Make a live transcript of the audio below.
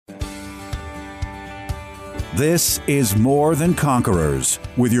This is More Than Conquerors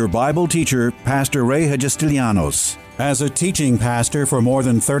with your Bible teacher, Pastor Ray Hagestilianos. As a teaching pastor for more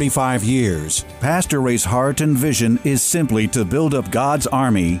than 35 years, Pastor Ray's heart and vision is simply to build up God's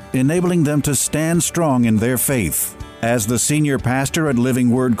army, enabling them to stand strong in their faith. As the senior pastor at Living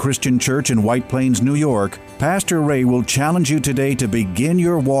Word Christian Church in White Plains, New York, Pastor Ray will challenge you today to begin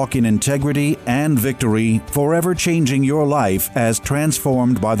your walk in integrity and victory, forever changing your life as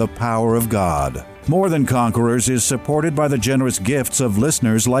transformed by the power of God. More Than Conquerors is supported by the generous gifts of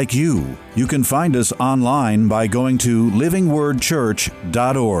listeners like you. You can find us online by going to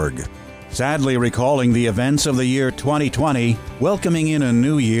livingwordchurch.org. Sadly, recalling the events of the year 2020, welcoming in a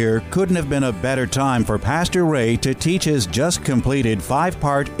new year couldn't have been a better time for Pastor Ray to teach his just completed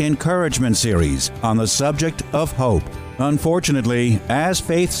 5-part encouragement series on the subject of hope. Unfortunately, as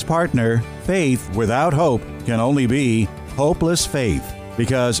faith's partner, faith without hope can only be hopeless faith.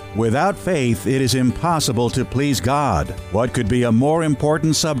 Because without faith, it is impossible to please God. What could be a more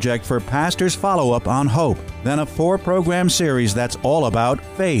important subject for pastors' follow-up on hope than a 4-program series that's all about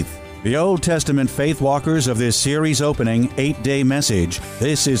faith? The Old Testament faith walkers of this series opening 8-day message,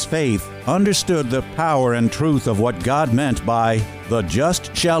 This is Faith, understood the power and truth of what God meant by the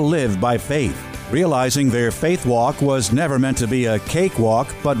just shall live by faith. Realizing their faith walk was never meant to be a cakewalk,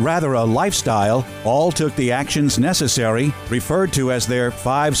 but rather a lifestyle, all took the actions necessary, referred to as their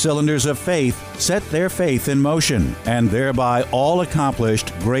 5 cylinders of faith, set their faith in motion, and thereby all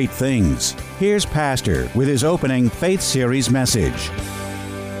accomplished great things. Here's Pastor with his opening Faith Series message.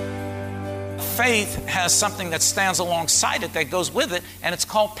 Faith has something that stands alongside it that goes with it, and it's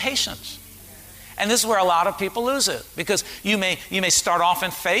called patience. And this is where a lot of people lose it, because you may start off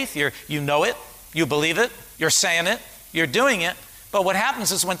in faith, you know it, you believe it, you're saying it, you're doing it, but what happens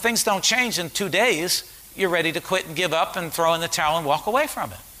is when things don't change in 2 days, you're ready to quit and give up and throw in the towel and walk away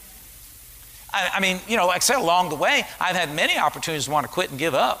from it. I mean, like I said, along the way, I've had many opportunities to want to quit and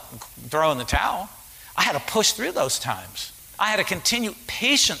give up, and throw in the towel. I had to push through those times. I had to continue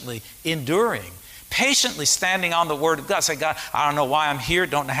patiently enduring, patiently standing on the Word of God. Say, God, I don't know why I'm here,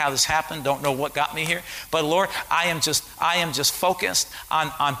 don't know how this happened, don't know what got me here. But Lord, I am just focused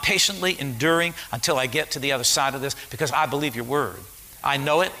on patiently enduring until I get to the other side of this, because I believe your Word. I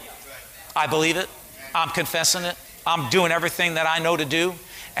know it. I believe it. I'm confessing it. I'm doing everything that I know to do.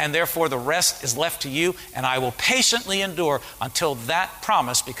 And therefore the rest is left to you, and I will patiently endure until that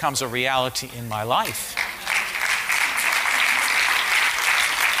promise becomes a reality in my life.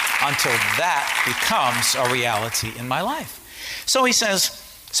 Until that becomes a reality in my life. So he says,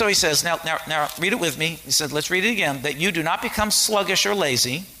 now read it with me. He said, let's read it again. That you do not become sluggish or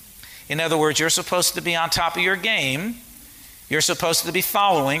lazy. In other words, you're supposed to be on top of your game. You're supposed to be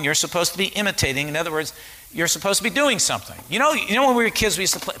following. You're supposed to be imitating. In other words, you're supposed to be doing something. You know when we were kids, we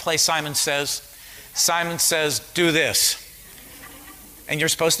used to play Simon Says. Simon says, do this. And you're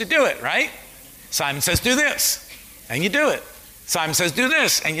supposed to do it, right? Simon says, do this. And you do it. Simon says, do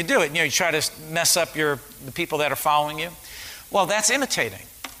this, and you do it. You try to mess up the people that are following you. Well, that's imitating.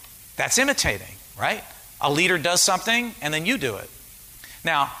 That's imitating, right? A leader does something, and then you do it.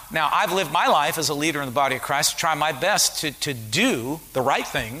 Now, I've lived my life as a leader in the body of Christ to try my best to do the right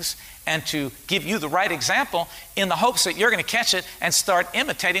things and to give you the right example in the hopes that you're going to catch it and start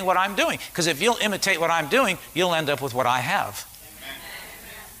imitating what I'm doing. Because if you'll imitate what I'm doing, you'll end up with what I have.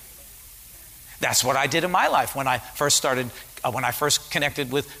 That's what I did in my life when I first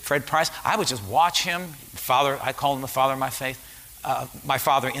connected with Fred Price. I would just watch him, Father. I call him the Father of my faith, my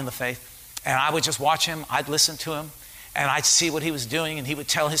Father in the faith. And I would just watch him. I'd listen to him, and I'd see what he was doing, and he would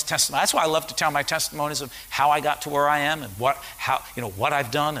tell his testimony. That's why I love to tell my testimonies of how I got to where I am and what I've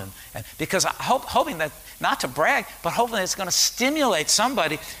done, and because hoping that, not to brag, but hoping that it's going to stimulate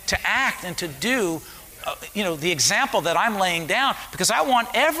somebody to act and to do the example that I'm laying down, because I want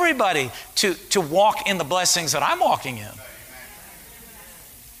everybody to walk in the blessings that I'm walking in.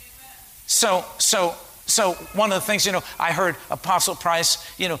 So one of the things, I heard Apostle Price,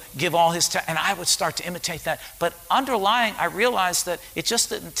 give all his and I would start to imitate that. But underlying, I realized that it just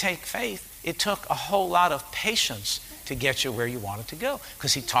didn't take faith. It took a whole lot of patience to get you where you wanted to go,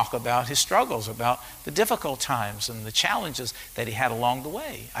 because he talked about his struggles, about the difficult times and the challenges that he had along the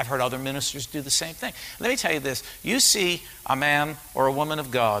way. I've heard other ministers do the same thing. Let me tell you this. You see a man or a woman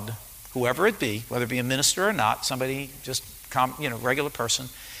of God, whoever it be, whether it be a minister or not, somebody just regular person,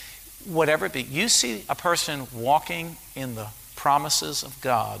 whatever it be, you see a person walking in the promises of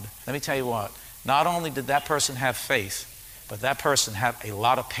God. Let me tell you what, not only did that person have faith, but that person had a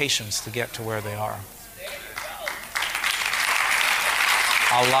lot of patience to get to where they are.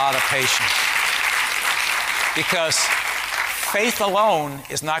 A lot of patience. Because faith alone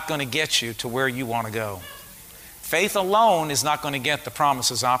is not going to get you to where you want to go. Faith alone is not going to get the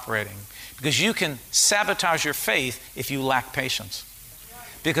promises operating, because you can sabotage your faith if you lack patience.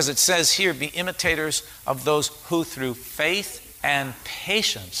 Because it says here, be imitators of those who through faith and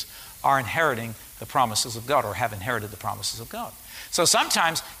patience are inheriting the promises of God, or have inherited the promises of God. So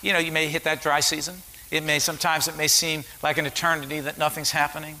sometimes, you may hit that dry season. Sometimes it may seem like an eternity that nothing's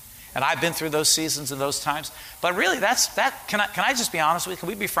happening. And I've been through those seasons and those times. But really, can I just be honest with you? Can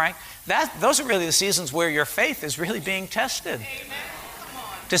we be frank? Those are really the seasons where your faith is really being tested. Amen.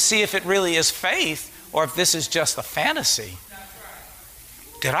 To see if it really is faith or if this is just a fantasy.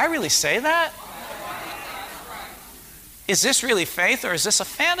 Did I really say that? Is this really faith, or is this a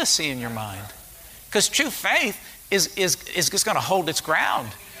fantasy in your mind? Because true faith is just going to hold its ground.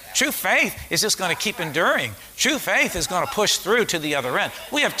 True faith is just going to keep enduring. True faith is going to push through to the other end.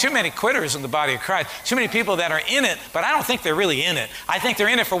 We have too many quitters in the body of Christ. Too many people that are in it, but I don't think they're really in it. I think they're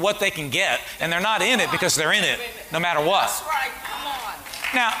in it for what they can get, and they're not in it because they're in it, no matter what. That's right. Come on.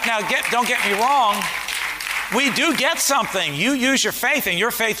 Now, don't get me wrong. We do get something. You use your faith, and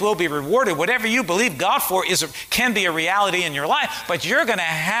your faith will be rewarded. Whatever you believe God for can be a reality in your life, but you're going to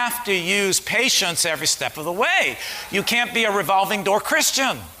have to use patience every step of the way. You can't be a revolving door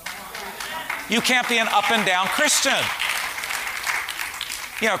Christian. You can't be an up and down Christian.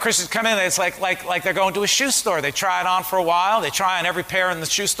 Christians come in, it's like they're going to a shoe store. They try it on for a while. They try on every pair in the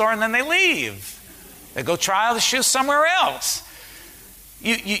shoe store, and then they leave. They go try out the shoes somewhere else.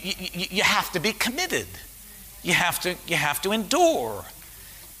 You have to be committed. You have to endure.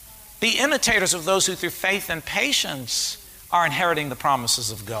 Be imitators of those who through faith and patience are inheriting the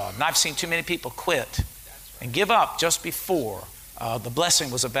promises of God. And I've seen too many people quit and give up just before the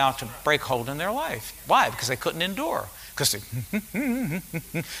blessing was about to break hold in their life. Why? Because they couldn't endure. Because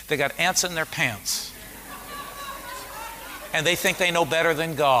they got ants in their pants. And they think they know better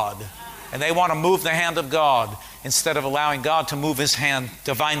than God. And they want to move the hand of God instead of allowing God to move His hand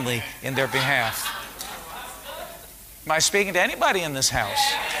divinely in their behalf. Am I speaking to anybody in this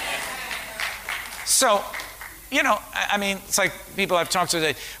house? So, it's like people I've talked to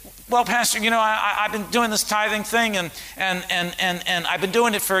today. Well, Pastor, I've been doing this tithing thing and I've been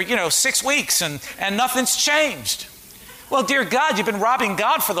doing it for, 6 weeks and nothing's changed. Well, dear God, you've been robbing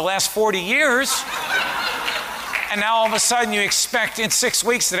God for the last 40 years. And now all of a sudden you expect in 6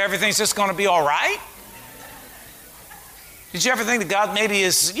 weeks that everything's just going to be all right? Did you ever think that God maybe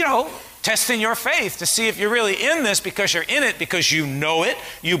is, testing your faith to see if you're really in this because you're in it, because you know it,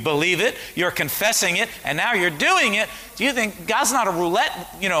 you believe it, you're confessing it, and now you're doing it? Do you think God's not a roulette,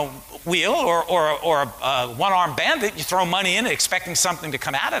 wheel or a one-armed bandit? You throw money in it expecting something to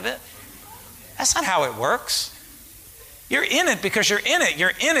come out of it. That's not how it works. You're in it because you're in it.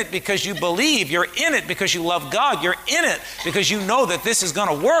 You're in it because you believe. You're in it because you love God. You're in it because you know that this is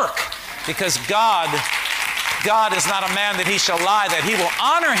going to work, because God is not a man that He shall lie, that He will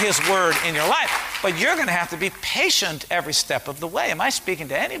honor His word in your life. But you're going to have to be patient every step of the way. Am I speaking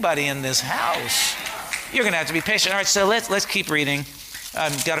to anybody in this house? You're going to have to be patient. All right, so let's keep reading.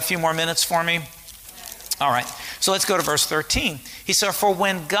 Got a few more minutes for me? All right, so let's go to verse 13. He said, for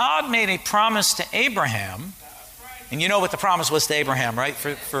when God made a promise to Abraham, and you know what the promise was to Abraham, right?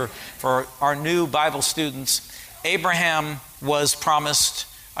 For our new Bible students, Abraham was promised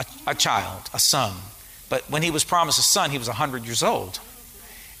a child, a son. But when he was promised a son, he was 100 years old.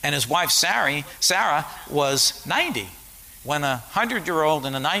 And his wife, Sarah, was 90. When a 100-year-old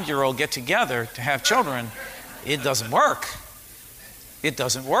and a 90-year-old get together to have children, it doesn't work. It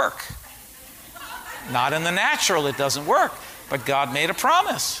doesn't work. Not in the natural, it doesn't work. But God made a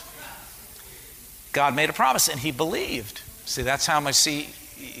promise. God made a promise, and he believed. See, that's how much,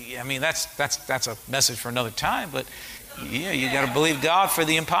 that's a message for another time, but you got to believe God for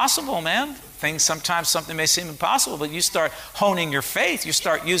the impossible, man. Sometimes something may seem impossible, but you start honing your faith, you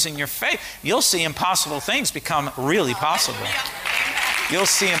start using your faith, you'll see impossible things become really possible. You'll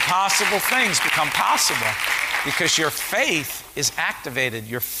see impossible things become possible because your faith is activated,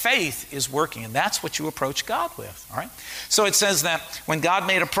 your faith is working, and that's what you approach God with, all right? So it says that when God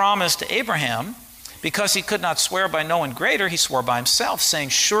made a promise to Abraham, because he could not swear by no one greater, he swore by himself, saying,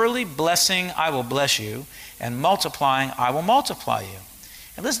 surely blessing I will bless you, and multiplying I will multiply you.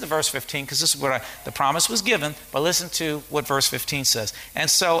 And listen to verse 15, because this is what the promise was given, but listen to what verse 15 says. And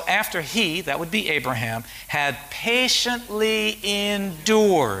so after he, that would be Abraham, had patiently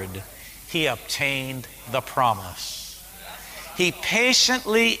endured, he obtained the promise. He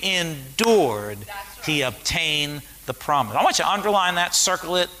patiently endured, he obtained the promise. I want you to underline that,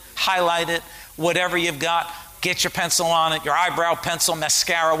 circle it, highlight it, whatever you've got. Get your pencil on it, your eyebrow pencil,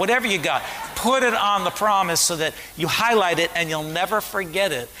 mascara, whatever you got. Put it on the promise so that you highlight it and you'll never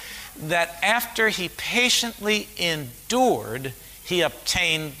forget it. that after he patiently endured, he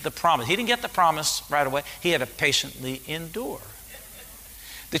obtained the promise. He didn't get the promise right away. He had to patiently endure.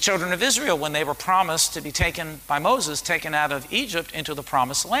 The children of Israel, when they were promised to be taken by Moses, taken out of Egypt into the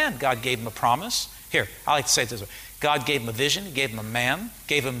promised land, God gave them a promise. Here, I like to say it this way. God gave them a vision, He gave them a man,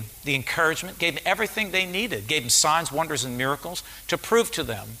 gave them the encouragement, gave them everything they needed, gave them signs, wonders, and miracles to prove to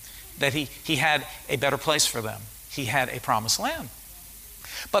them that He had a better place for them. He had a promised land.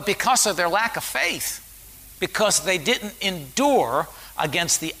 But because of their lack of faith, because they didn't endure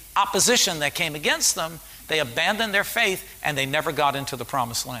against the opposition that came against them, they abandoned their faith and they never got into the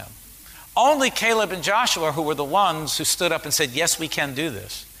promised land. Only Caleb and Joshua, who were the ones who stood up and said, yes, we can do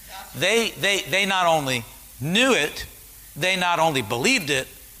this. They not only knew it, they not only believed it,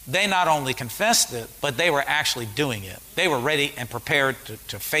 they not only confessed it, but they were actually doing it. They were ready and prepared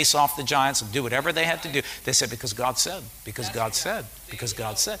to face off the giants and do whatever they had to do. They said, because God said, because God said, because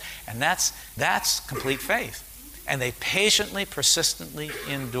God said. And that's complete faith. And they patiently, persistently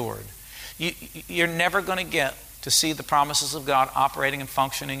endured. You're never going to get to see the promises of God operating and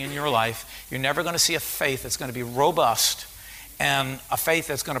functioning in your life. You're never going to see a faith that's going to be robust and a faith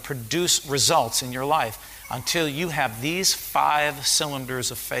that's going to produce results in your life until you have these 5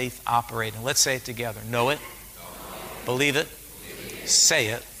 cylinders of faith operating. Let's say it together. Know it, believe it, say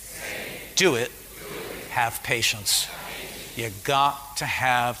it, do it, have patience. You got to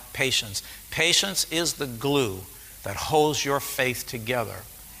have patience. Patience is the glue that holds your faith together.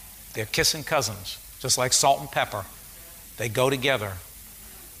 They're kissing cousins, just like salt and pepper. They go together.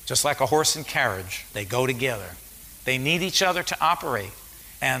 Just like a horse and carriage, they go together. They need each other to operate.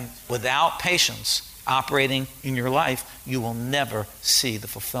 And without patience operating in your life, you will never see the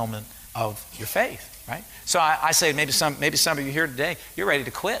fulfillment of your faith, right? So I say maybe some of you here today, you're ready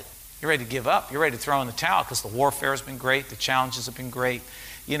to quit. You're ready to give up. You're ready to throw in the towel because the warfare has been great. The challenges have been great.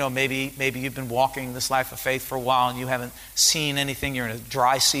 You know, maybe you've been walking this life of faith for a while and you haven't seen anything. You're in a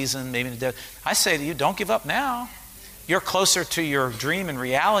dry season, maybe in a dead. I say to you, don't give up now. You're closer to your dream and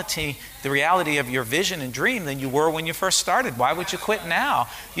reality, the reality of your vision and dream than you were when you first started. Why would you quit now?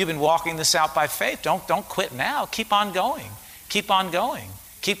 You've been walking this out by faith. Don't quit now. Keep on going. Keep on going.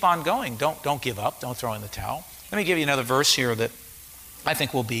 Keep on going. Don't give up. Don't throw in the towel. Let me give you another verse here that I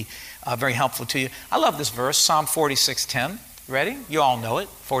think will be very helpful to you. I love this verse, Psalm 46:10. Ready? You all know it,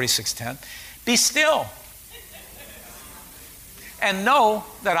 46:10. Be still and know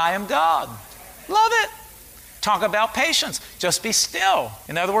that I am God. Love it. Talk about patience. Just be still.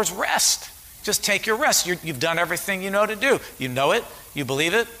 In other words, rest. Just take your rest. You've done everything you know to do. You know it. You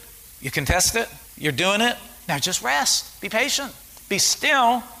believe it. You can test it. You're doing it. Now just rest. Be patient. Be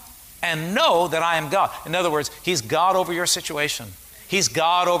still and know that I am God. In other words, He's God over your situation. He's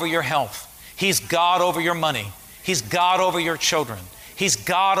God over your health. He's God over your money. He's God over your children. He's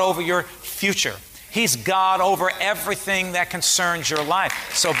God over your future. He's God over everything that concerns your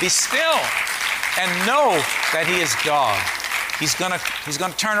life. So be still and know that He is God. He's gonna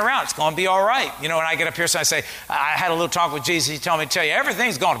turn around. It's going to be all right. You know, when I get up here, so I say, I had a little talk with Jesus. He told me to tell you,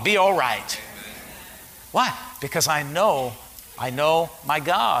 everything's going to be all right. Why? Because I know my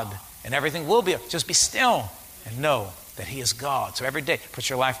God, and everything will be. Just be still and know that He is God. So every day, put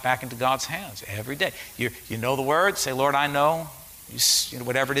your life back into God's hands. Every day. You know the Word. Say, Lord, I know. You know,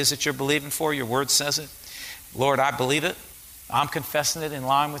 whatever it is that you're believing for, your Word says it. Lord, I believe it. I'm confessing it in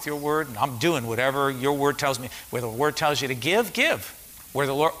line with your Word. And I'm doing whatever your Word tells me. Where the Word tells you to give, give. Where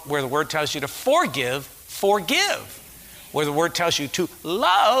the Word tells you to forgive, forgive. Where the Word tells you to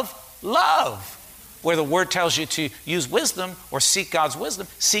love, love. Where the Word tells you to use wisdom or seek God's wisdom,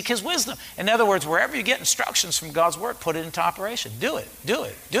 seek His wisdom. In other words, wherever you get instructions from God's Word, put it into operation. Do it, do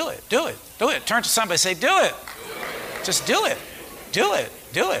it, do it, do it, do it. Turn to somebody and say, do it. Just do it. Do it,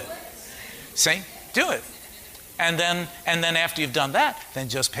 do it. See? Do it. And then after you've done that, then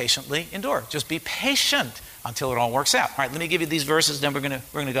just patiently endure. Just be patient until it all works out. All right, let me give you these verses, then we're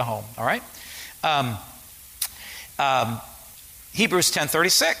gonna go home. All right? Hebrews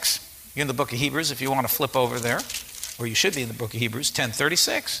 10:36. You're in the book of Hebrews if you want to flip over there, or you should be in the book of Hebrews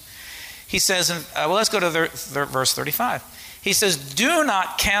 10:36. He says, let's go to verse 35. He says, do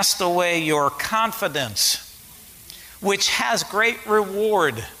not cast away your confidence, which has great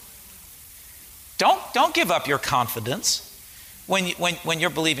reward. Don't give up your confidence when you're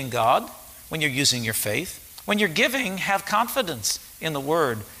believing God, when you're using your faith. When you're giving, have confidence in the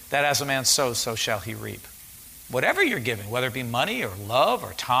word that as a man sows, so shall he reap. Whatever you're giving, whether it be money or love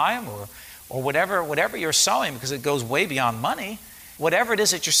or time or whatever you're sowing, because it goes way beyond money, whatever it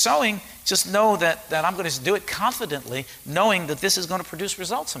is that you're sowing, just know that I'm going to do it confidently, knowing that this is going to produce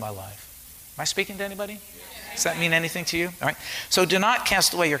results in my life. Am I speaking to anybody? Does that mean anything to you? All right. So do not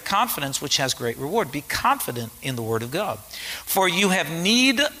cast away your confidence, which has great reward. Be confident in the word of God. For you have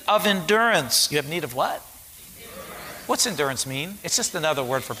need of endurance. You have need of what? What's endurance mean? It's just another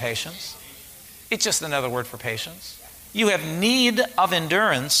word for patience. It's just another word for patience. You have need of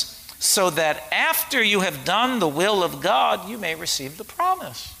endurance so that after you have done the will of God, you may receive the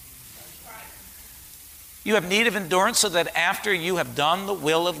promise. You have need of endurance so that after you have done the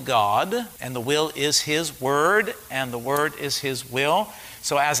will of God, and the will is His word, and the word is His will.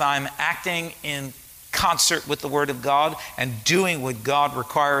 So as I'm acting in concert with the word of God and doing what God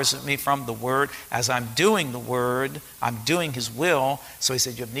requires of me from the word, as I'm doing the word, I'm doing His will. So He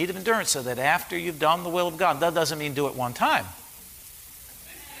said, you have need of endurance so that after you've done the will of God. That doesn't mean do it one time.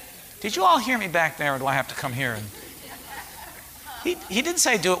 Did you all hear me back there, or do I have to come here? He didn't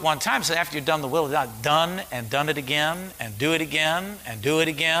say do it one time. He said after you've done the will of God, done and done it again, and do it again, and do it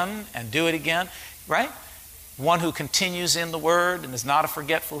again, and do it again, right? One who continues in the word and is not a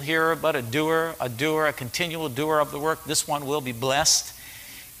forgetful hearer, but a doer, a continual doer of the work. This one will be blessed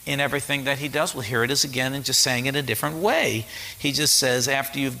in everything that he does. Well, here it is again, and just saying it a different way. He just says,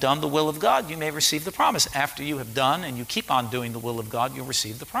 after you've done the will of God, you may receive the promise. After you have done and you keep on doing the will of God, you'll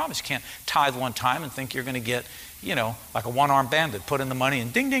receive the promise. You can't tithe one time and think you're going to get, like a one-armed bandit, put in the money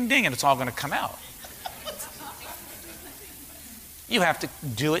and ding, ding, ding, and it's all going to come out. You have to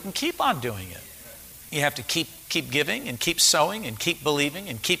do it and keep on doing it. You have to keep giving and keep sowing and keep believing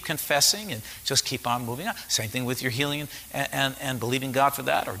and keep confessing and just keep on moving on. Same thing with your healing and believing God for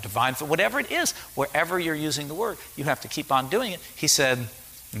that, or divine for whatever it is. Wherever you're using the word, you have to keep on doing it. He said,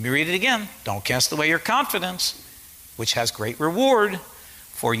 let me read it again. Don't cast away your confidence, which has great reward.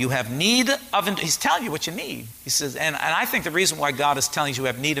 For you have need of, he's telling you what you need. He says, and I think the reason why God is telling you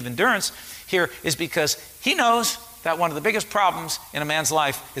have need of endurance here is because He knows that one of the biggest problems in a man's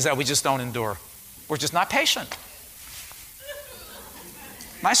life is that we just don't endure. We're just not patient.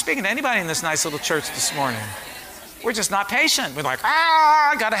 Am I speaking to anybody in this nice little church this morning? We're just not patient. We're like,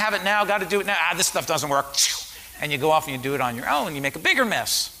 I got to have it now, got to do it now. This stuff doesn't work. And you go off and you do it on your own and you make a bigger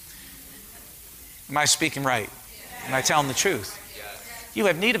mess. Am I speaking right? Am I telling the truth? You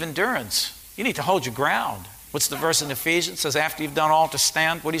have need of endurance. You need to hold your ground. What's the verse in Ephesians? It says, after you've done all to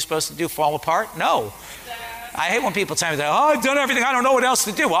stand, what are you supposed to do? Fall apart? No. I hate when people tell me that, I've done everything, I don't know what else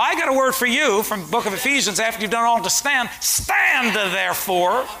to do. Well, I got a word for you from the book of Ephesians. After you've done all to stand, stand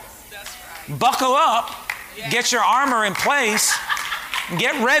therefore. Buckle up. Get your armor in place.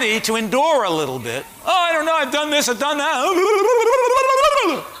 Get ready to endure a little bit. I don't know, I've done this, I've done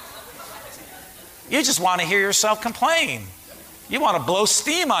that. You just want to hear yourself complain. You want to blow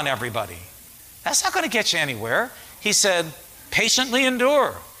steam on everybody. That's not going to get you anywhere. He said, patiently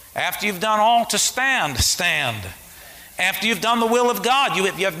endure. After you've done all to stand, stand. After you've done the will of God, you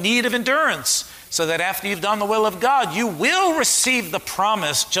have need of endurance, so that after you've done the will of God, you will receive the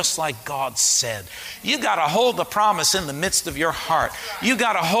promise just like God said. You got to hold the promise in the midst of your heart. You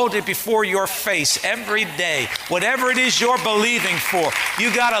got to hold it before your face every day. Whatever it is you're believing for,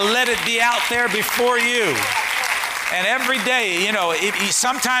 you got to let it be out there before you. And every day,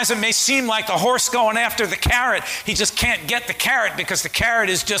 sometimes it may seem like the horse going after the carrot. He just can't get the carrot because the carrot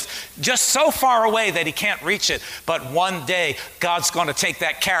is just so far away that he can't reach it. But one day, God's going to take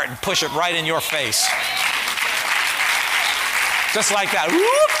that carrot and push it right in your face. Just like that.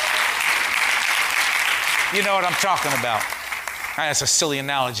 Whoop! You know what I'm talking about. That's a silly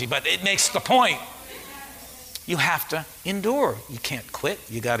analogy, but it makes the point. You have to endure. You can't quit.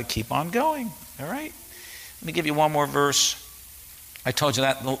 You got to keep on going. All right? Let me give you one more verse. I told you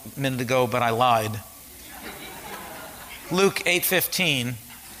that a minute ago, but I lied. Luke 8:15.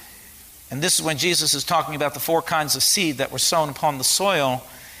 And this is when Jesus is talking about the 4 kinds of seed that were sown upon the soil.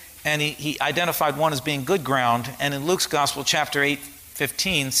 And he identified one as being good ground. And in Luke's Gospel, chapter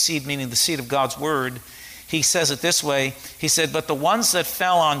 8:15, seed meaning the seed of God's word, he says it this way. He said, but the ones that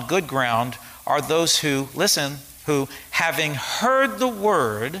fell on good ground are those who, listen, who having heard the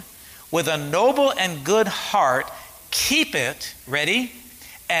word, with a noble and good heart, keep it, ready,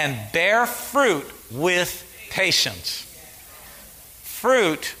 and bear fruit with patience.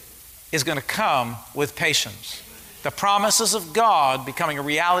 Fruit is going to come with patience. The promises of God becoming a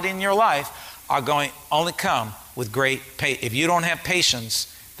reality in your life are going only come with great patience. If you don't have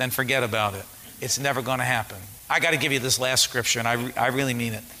patience, then forget about it. It's never going to happen. I got to give you this last scripture, and I really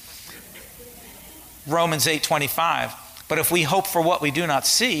mean it. Romans 8:25. But if we hope for what we do not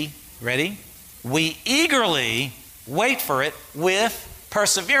see, ready? We eagerly wait for it with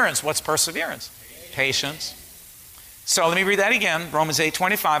perseverance. What's perseverance? Patience. So let me read that again. Romans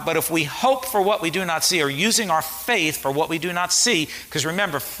 8:25. But if we hope for what we do not see, or using our faith for what we do not see, because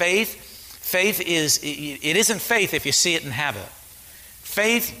remember, faith Faith it isn't faith if you see it and have it.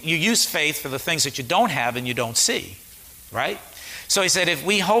 Faith, you use faith for the things that you don't have and you don't see, right? So he said, if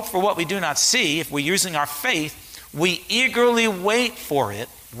we hope for what we do not see, if we're using our faith, we eagerly wait for it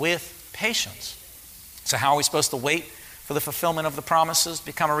with patience. So how are we supposed to wait for the fulfillment of the promises to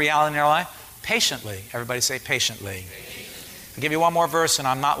become a reality in our life? Patiently. Everybody say patiently. I'll give you one more verse and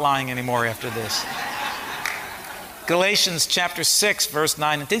I'm not lying anymore after this. Galatians chapter 6, verse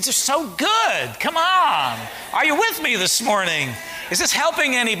 9. These are so good. Come on. Are you with me this morning? Is this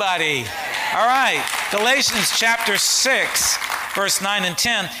helping anybody? All right. Galatians chapter 6, verse 9 and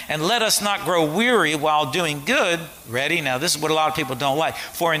 10. And let us not grow weary while doing good. Ready? Now, this is what a lot of people don't like.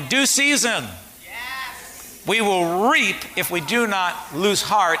 For in due season, we will reap if we do not lose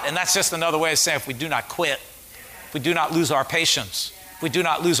heart. And that's just another way of saying if we do not quit. If we do not lose our patience. If we do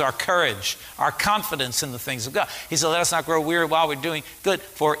not lose our courage, our confidence in the things of God. He said, let us not grow weary while we're doing good,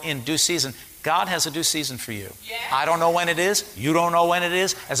 for in due season. God has a due season for you. Yeah. I don't know when it is. You don't know when it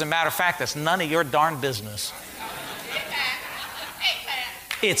is. As a matter of fact, that's none of your darn business.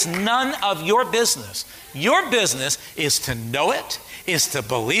 It's none of your business. Your business is to know it, is to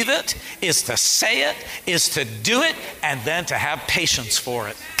believe it, is to say it, is to do it, and then to have patience for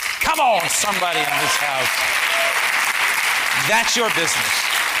it. Come on, somebody in this house. That's your business.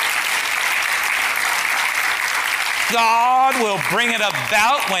 God will bring it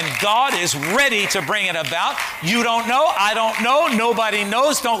about when God is ready to bring it about. You don't know. I don't know. Nobody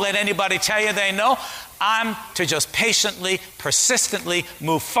knows. Don't let anybody tell you they know. I'm to just patiently, persistently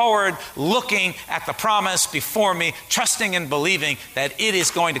move forward, looking at the promise before me, trusting and believing that it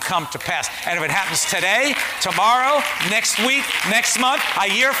is going to come to pass. And if it happens today, tomorrow, next week, next month,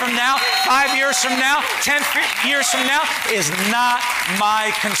 a year from now, 5 years from now, 10 years from now, is not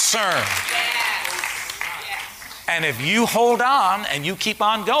my concern. And if you hold on and you keep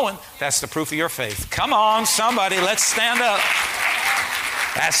on going, that's the proof of your faith. Come on, somebody, let's stand up.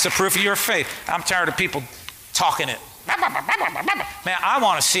 That's the proof of your faith. I'm tired of people talking it. Man, I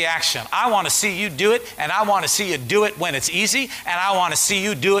want to see action. I want to see you do it, and I want to see you do it when it's easy, and I want to see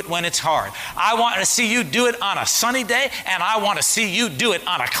you do it when it's hard. I want to see you do it on a sunny day, and I want to see you do it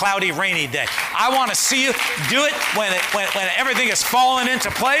on a cloudy, rainy day. I want to see you do it when everything is falling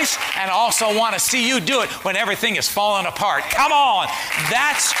into place, and I also want to see you do it when everything is falling apart. Come on.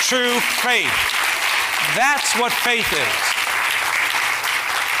 That's true faith. That's what faith is.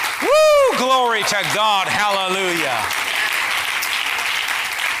 Woo! Glory to God. Hallelujah.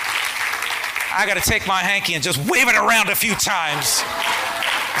 I got to take my hanky and just wave it around a few times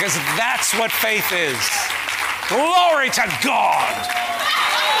because that's what faith is. Glory to God.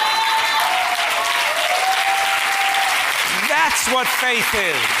 That's what faith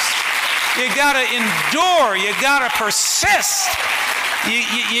is. You got to endure. You got to persist.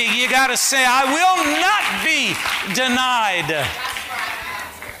 You got to say, I will not be denied.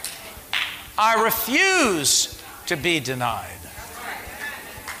 I refuse to be denied.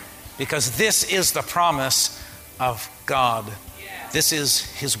 Because this is the promise of God. This is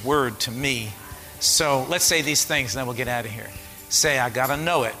His word to me. So let's say these things and then we'll get out of here. Say, I got to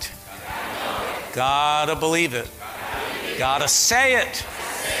know it. Got to believe it. Got to say it.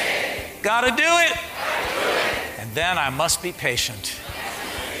 Got to do it. And then I must be patient.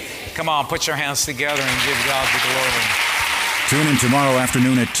 Come on, put your hands together and give God the glory. Tune in tomorrow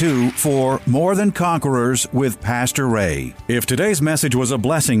afternoon at 2 for More Than Conquerors with Pastor Ray. If today's message was a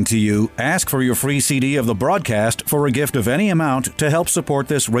blessing to you, ask for your free CD of the broadcast for a gift of any amount to help support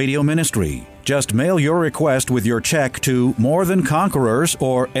this radio ministry. Just mail your request with your check to More Than Conquerors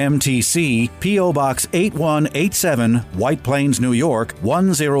or MTC, P.O. Box 8187, White Plains, New York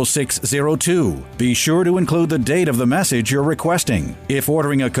 10602. Be sure to include the date of the message you're requesting. If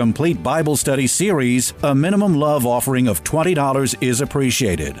ordering a complete Bible study series, a minimum love offering of $20 is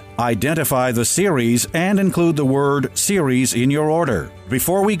appreciated. Identify the series and include the word series in your order.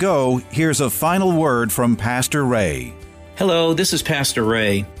 Before we go, here's a final word from Pastor Ray. Hello, this is Pastor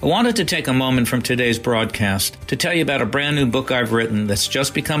Ray. I wanted to take a moment from today's broadcast to tell you about a brand new book I've written that's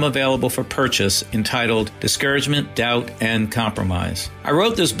just become available for purchase entitled Discouragement, Doubt, and Compromise. I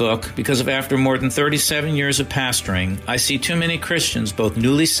wrote this book because after more than 37 years of pastoring, I see too many Christians, both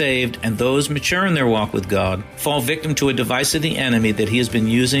newly saved and those mature in their walk with God, fall victim to a device of the enemy that he has been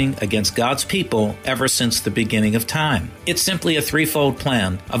using against God's people ever since the beginning of time. It's simply a threefold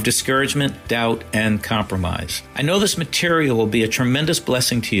plan of discouragement, doubt, and compromise. I know this material material will be a tremendous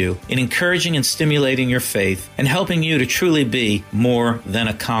blessing to you in encouraging and stimulating your faith and helping you to truly be more than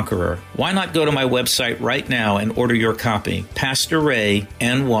a conqueror. Why not go to my website right now and order your copy,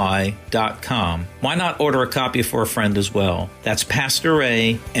 PastorRayNY.com. Why not order a copy for a friend as well? That's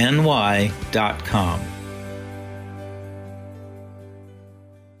PastorRayNY.com.